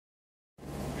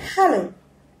Hello,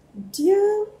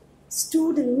 dear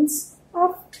students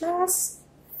of class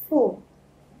 4.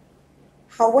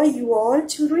 How are you all,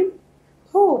 children?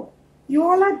 Hope you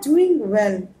all are doing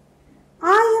well.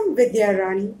 I am Vidya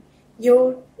Rani,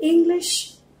 your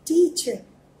English teacher.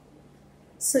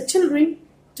 So children,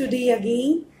 today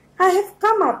again I have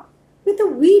come up with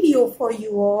a video for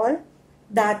you all,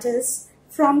 that is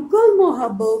from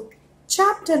Gulmohar book,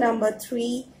 chapter number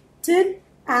 3, Tine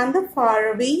and the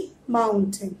Faraway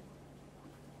Mountain.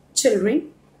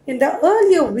 Children, in the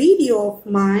earlier video of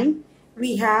mine,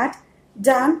 we had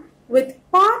done with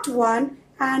part 1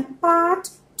 and part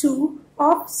 2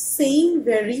 of same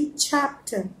very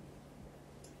chapter.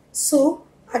 So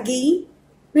again,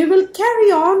 we will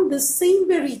carry on the same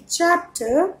very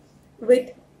chapter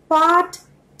with part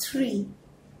 3.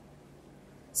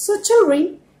 So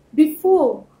children,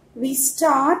 before we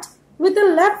start with the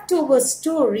leftover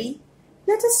story,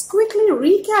 let us quickly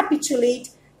recapitulate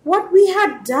what we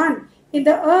had done in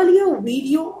the earlier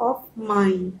video of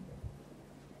mine.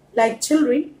 Like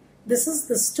children, this is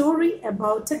the story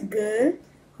about a girl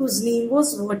whose name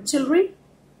was what, children?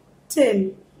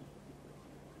 Tine.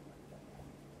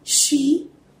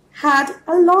 She had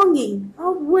a longing,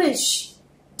 a wish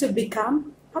to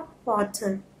become a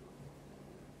potter.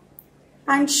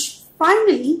 And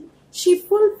finally, she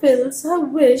fulfills her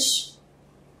wish,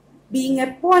 being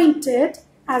appointed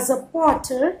as a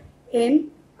potter in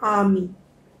army.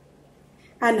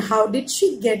 And how did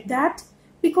she get that?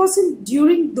 Because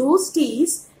during those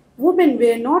days, women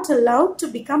were not allowed to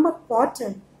become a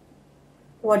potter.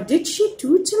 What did she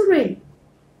do, children?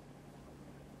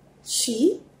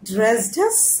 She dressed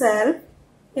herself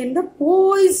in the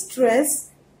boy's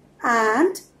dress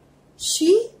and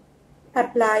she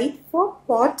applied for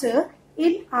potter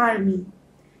in army.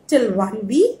 Till 1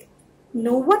 week,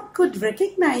 no one could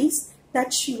recognize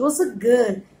that she was a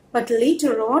girl, but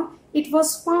later on it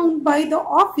was found by the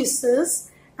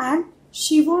officers and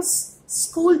she was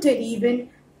scolded even,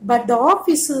 but the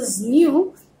officers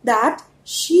knew that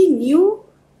she knew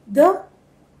the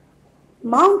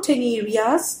mountain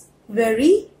areas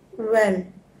very well.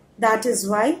 That is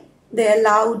why they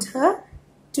allowed her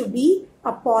to be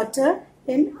a potter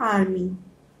in army.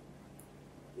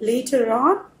 Later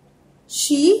on,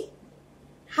 she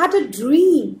had a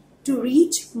dream to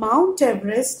reach Mount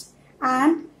Everest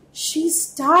and she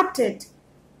started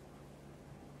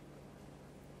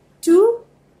to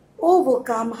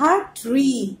overcome her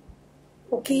dream.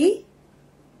 Okay?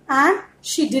 And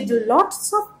she did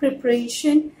lots of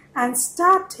preparation and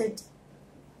started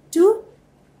to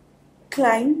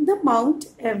climb the Mount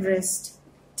Everest.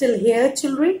 Till here,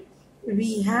 children,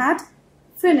 we had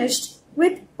finished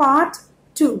with part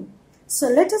 2. So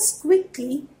let us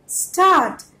quickly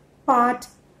start part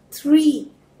 3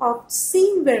 of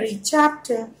same very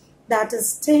chapter, that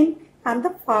is Tine and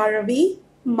the Faraway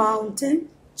Mountain,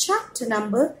 chapter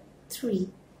number 3.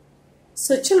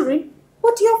 So children,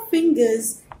 put your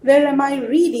fingers where am I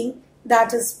reading,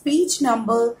 that is page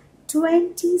number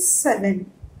 27.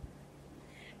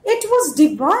 It was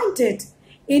divided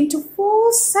into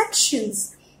 4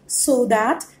 sections so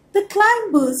that the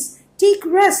climbers take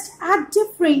rest at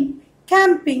different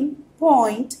camping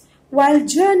points while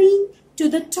journeying to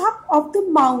the top of the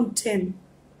mountain.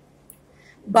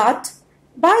 But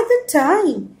by the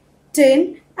time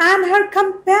Tine and her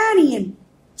companion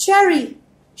Cherry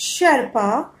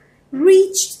Sherpa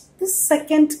reached the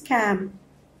second camp,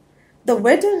 the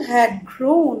weather had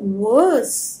grown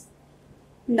worse.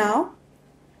 Now,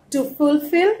 to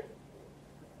fulfill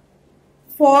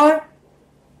for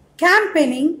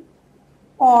campaigning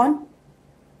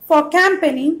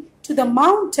to the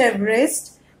Mount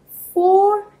Everest,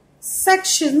 4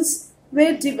 sections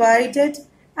were divided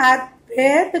at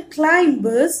where the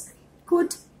climbers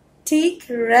could take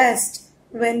rest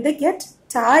when they get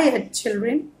tired,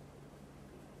 children.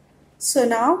 So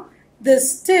now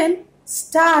this Tine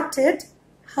started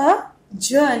her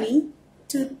journey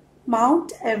to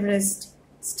Mount Everest,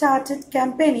 started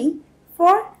campaigning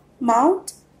for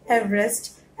Mount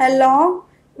Everest along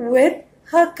with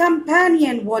her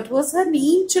companion. What was her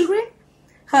name, children?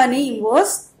 Her name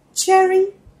was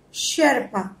Cherry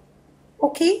Sherpa.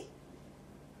 Okay?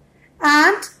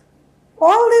 And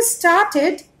all this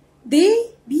started,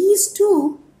 these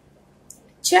two,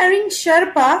 Cherry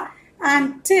Sherpa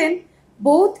and Tine,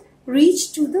 both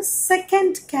reached to the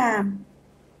second camp.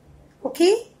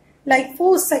 Okay? Like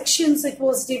 4 sections it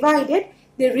was divided.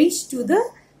 They reached to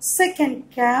the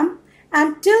second camp.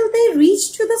 Until they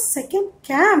reached to the second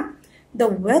camp, the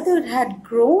weather had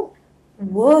grown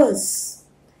worse.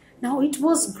 Now it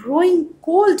was growing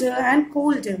colder and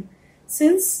colder.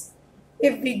 Since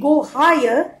if we go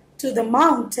higher to the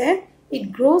mountain,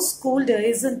 it grows colder,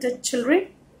 isn't it, children?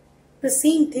 The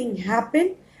same thing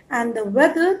happened and the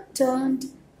weather turned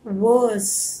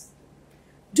worse.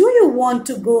 Do you want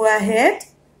to go ahead?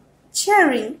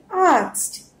 Charing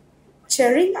asked.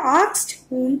 Charing asked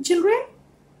whom, children?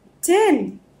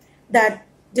 Tine. That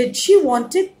did she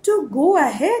wanted to go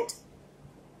ahead?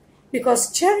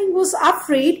 Because Charing was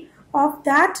afraid of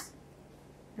that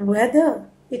weather.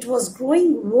 It was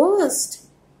growing worse.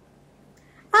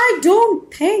 I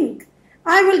don't think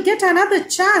I will get another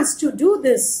chance to do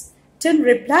this, Tine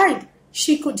replied.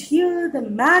 She could hear the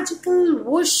magical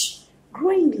whoosh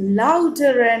growing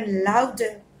louder and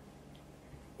louder.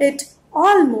 It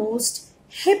almost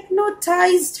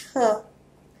hypnotized her.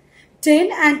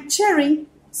 Tine and Charing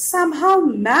somehow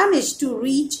managed to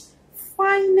reach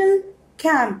final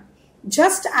camp.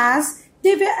 Just as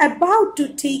they were about to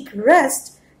take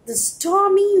rest, the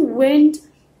stormy wind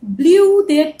blew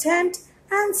their tent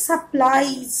and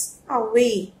supplies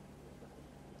away.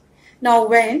 Now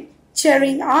when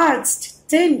Charing asked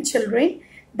Tine, children,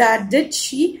 that did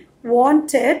she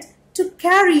wanted to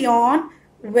carry on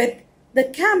with the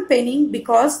campaigning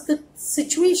because the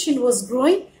situation was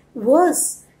growing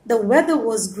worse. The weather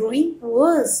was growing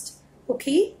worse.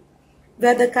 Okay?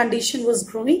 Weather condition was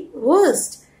growing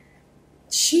worse.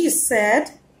 She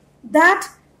said that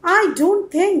I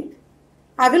don't think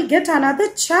I will get another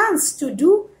chance to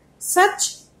do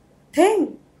such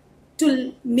thing.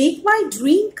 To make my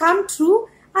dream come true,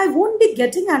 I won't be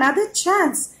getting another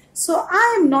chance. So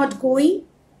I am not going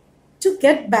to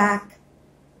get back.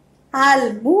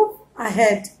 I'll move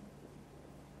ahead.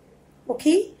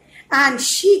 Okay? And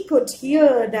she could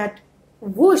hear that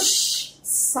whoosh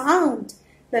sound,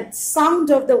 that sound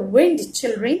of the wind,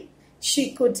 children.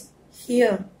 She could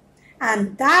hear.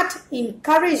 And that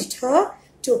encouraged her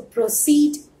to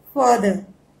proceed further.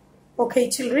 Okay,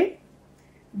 children?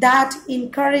 That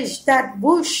encouraged, that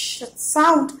whoosh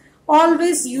sound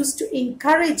always used to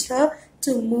encourage her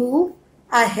to move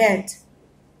ahead.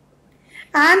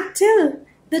 Until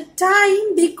the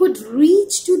time they could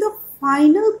reach to the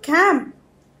final camp.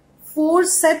 4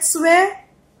 sets were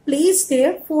placed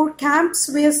there, 4 camps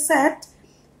were set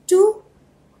to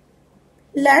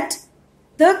let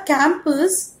the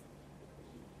campers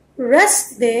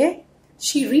rest there.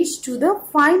 She reached to the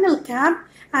final camp,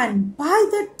 and by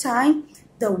that time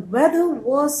the weather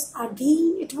was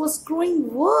again, it was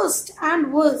growing worse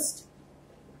and worse.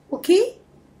 Okay?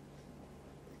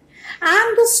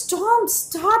 And the storm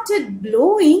started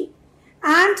blowing,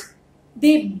 and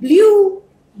they blew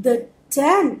the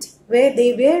tent where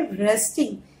they were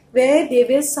resting, where they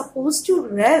were supposed to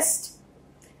rest.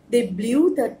 They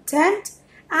blew the tent,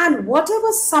 and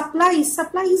whatever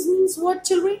supplies means what,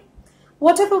 children?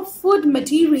 Whatever food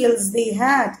materials they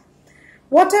had,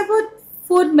 whatever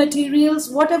food materials,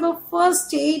 whatever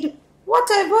first aid,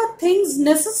 whatever things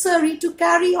necessary to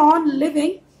carry on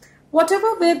living,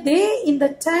 whatever were there in the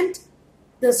tent,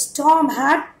 the storm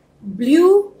had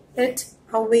blew it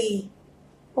away.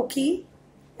 Okay?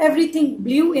 Everything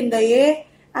blew in the air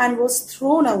and was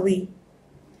thrown away.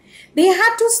 They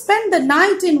had to spend the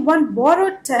night in one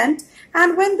borrowed tent,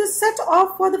 and when they set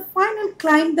off for the final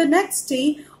climb the next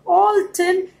day, all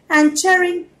Tine and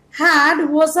Charing had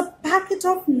was a packet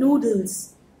of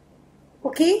noodles.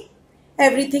 Okay?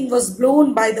 Everything was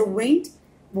blown by the wind.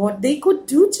 What they could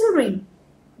do, children?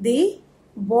 They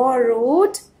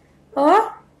borrowed a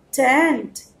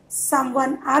tent,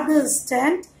 someone else's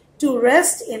tent, to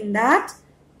rest in that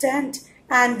tent,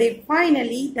 and they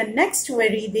finally, the next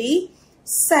very day,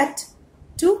 set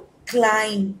to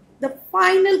climb the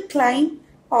final climb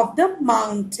of the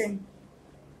mountain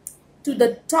to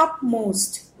the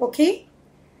topmost. Okay?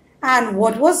 And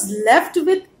what was left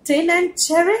with Tine and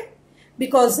Charing?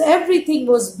 Because everything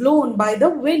was blown by the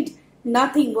wind,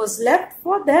 nothing was left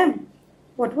for them.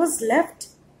 What was left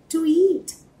to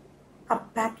eat? A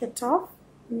packet of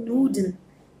noodle.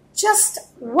 Just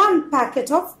one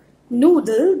packet of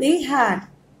noodle they had.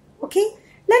 Okay?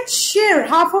 Let's share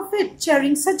half of it,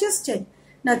 Charing suggested.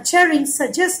 Now Charing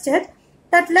suggested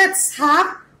that let's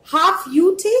have half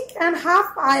you take and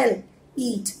half I'll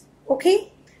eat.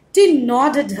 Okay? Tine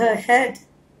nodded her head.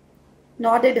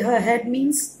 Nodded her head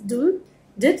means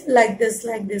did like this.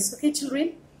 Okay,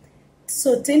 children?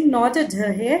 So Tine nodded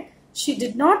her head. She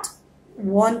did not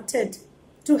wanted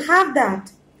to have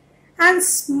that. And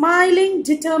smiling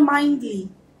determinedly,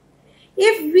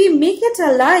 if we make it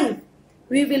alive,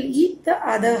 we will eat the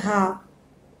other half.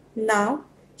 Now,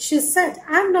 she said,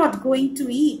 I'm not going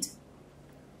to eat.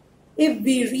 If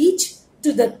we reach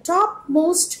to the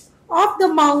topmost of the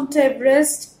Mount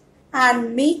Everest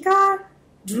and make our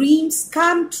dreams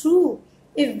come true,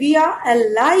 if we are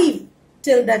alive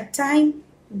till that time,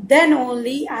 then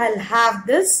only I'll have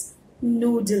this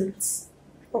noodles.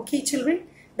 Okay, children,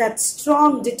 that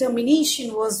strong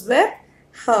determination was with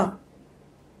her.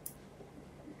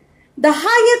 The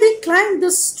higher they climbed,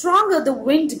 the stronger the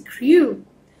wind grew.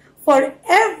 For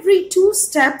every 2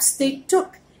 steps they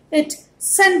took, it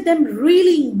sent them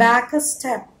reeling back a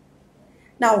step.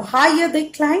 Now higher they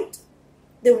climbed,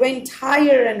 they went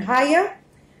higher and higher.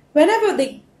 Whenever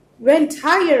they went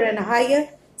higher and higher,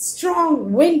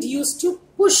 strong wind used to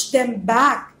push them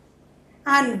back.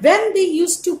 And when they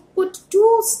used to put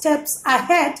 2 steps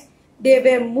ahead, they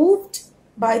were moved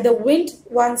by the wind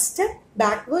 1 step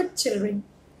backward, children.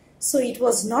 So it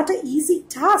was not an easy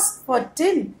task for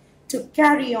Tine to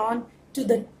carry on to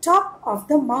the top of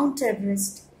the Mount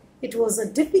Everest. It was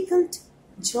a difficult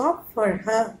job for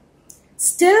her.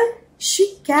 Still,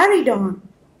 she carried on.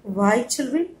 Why,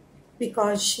 children?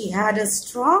 Because she had a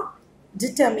strong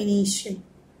determination.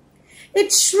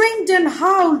 It shrieked and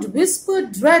howled,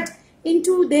 whispered dread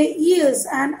into their ears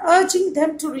and urging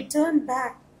them to return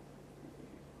back.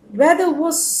 Weather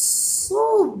was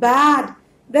so bad,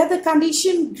 weather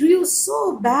condition grew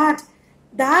so bad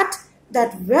that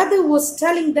weather was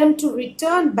telling them to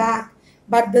return back,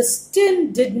 but the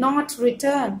Tine did not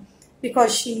return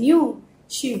because she knew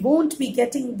she won't be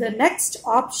getting the next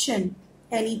option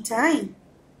anytime.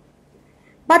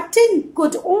 But Tine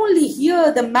could only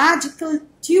hear the magical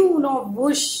tune of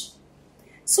whoosh.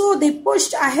 So they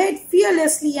pushed ahead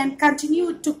fearlessly and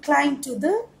continued to climb to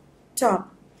the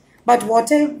top. But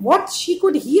what she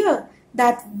could hear,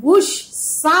 that whoosh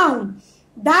sound,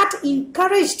 that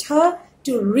encouraged her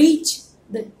to reach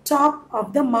the top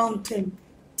of the mountain.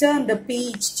 Turn the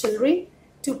page, children,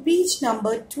 to page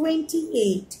number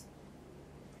 28.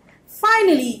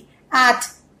 Finally,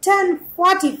 at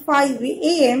 10:45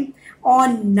 a.m.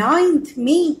 on 9th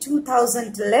May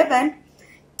 2011,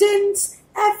 Tine's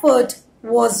effort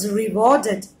was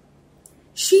rewarded.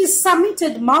 She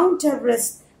summited Mount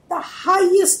Everest, the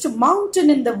highest mountain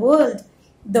in the world,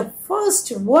 the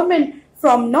first woman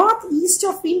from northeast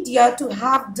of India to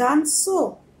have done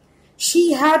so.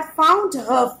 She had found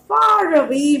her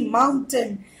faraway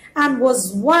mountain and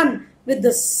was one with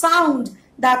the sound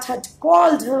that had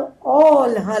called her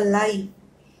all her life.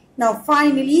 Now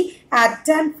finally, at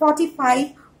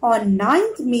 10:45 on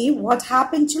 9th May, what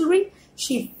happened, children?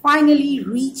 She finally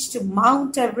reached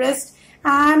Mount Everest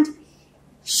and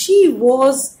she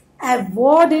was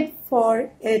awarded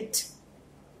for it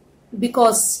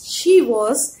because she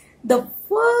was the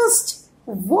first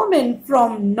woman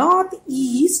from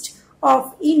northeast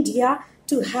of India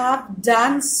to have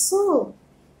done so.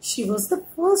 She was the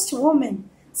first woman.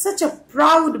 Such a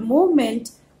proud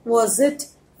moment was it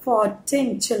for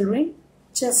Tine, children.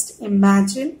 Just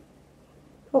imagine.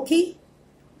 Okay.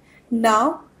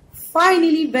 Now,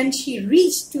 finally, when she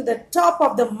reached to the top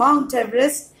of the Mount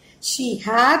Everest, she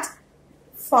had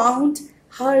found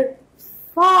her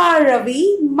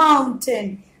faraway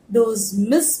mountain, those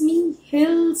Mismi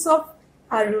hills of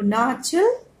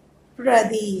Arunachal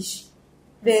Pradesh,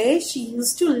 where she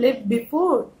used to live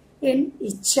before in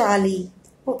Ichali.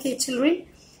 Okay, children,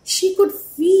 she could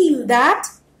feel that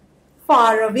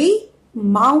faraway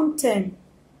mountain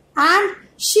and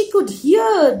she could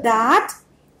hear that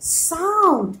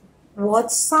sound.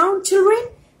 What sound, children?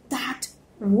 That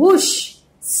whoosh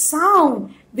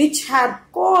sound which had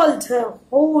called her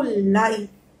whole life.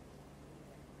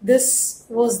 This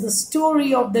was the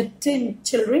story of the Tine,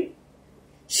 children.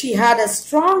 She had a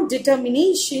strong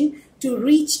determination to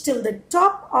reach till the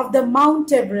top of the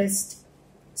Mount Everest.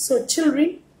 So,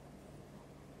 children,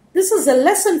 this is a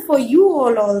lesson for you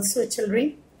all also,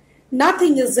 children.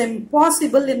 Nothing is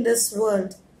impossible in this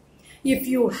world. If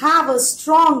you have a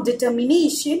strong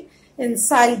determination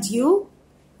inside you,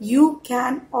 you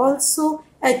can also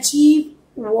achieve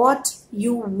what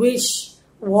you wish,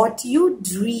 what you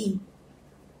dream.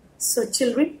 So,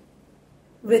 children,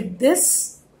 with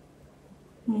this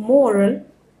moral,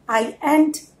 I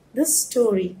end this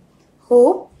story.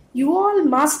 Hope you all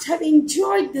must have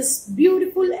enjoyed this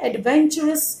beautiful,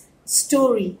 adventurous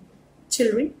story.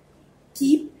 Children,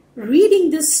 keep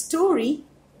reading this story.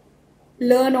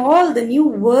 Learn all the new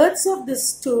words of this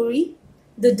story,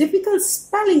 the difficult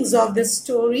spellings of this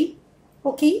story,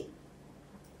 okay,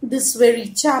 this very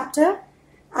chapter,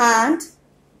 and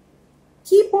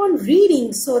keep on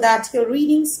reading so that your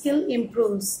reading skill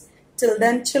improves. Till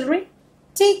then, children,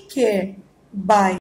 take care. Bye.